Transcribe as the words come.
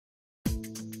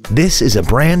This is a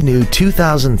brand new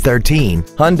 2013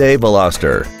 Hyundai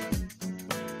Veloster.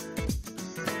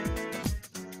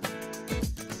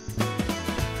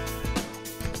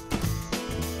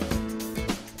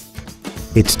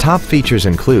 Its top features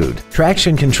include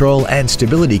traction control and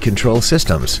stability control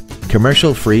systems,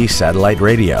 commercial-free satellite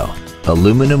radio,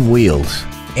 aluminum wheels,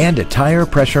 and a tire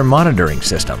pressure monitoring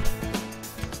system.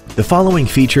 The following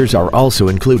features are also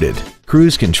included: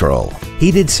 cruise control,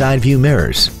 heated side view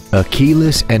mirrors, a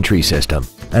keyless entry system,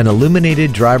 an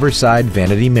illuminated driver's side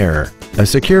vanity mirror, a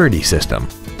security system,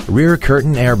 rear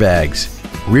curtain airbags,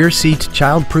 rear seat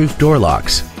child-proof door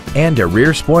locks, and a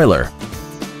rear spoiler.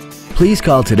 Please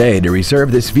call today to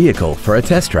reserve this vehicle for a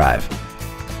test drive.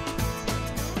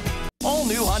 All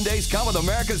new Hyundais come with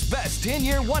America's best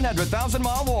 10-year,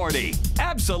 100,000-mile warranty.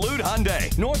 Absolute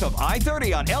Hyundai, north of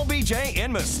I-30 on LBJ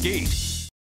in Mesquite.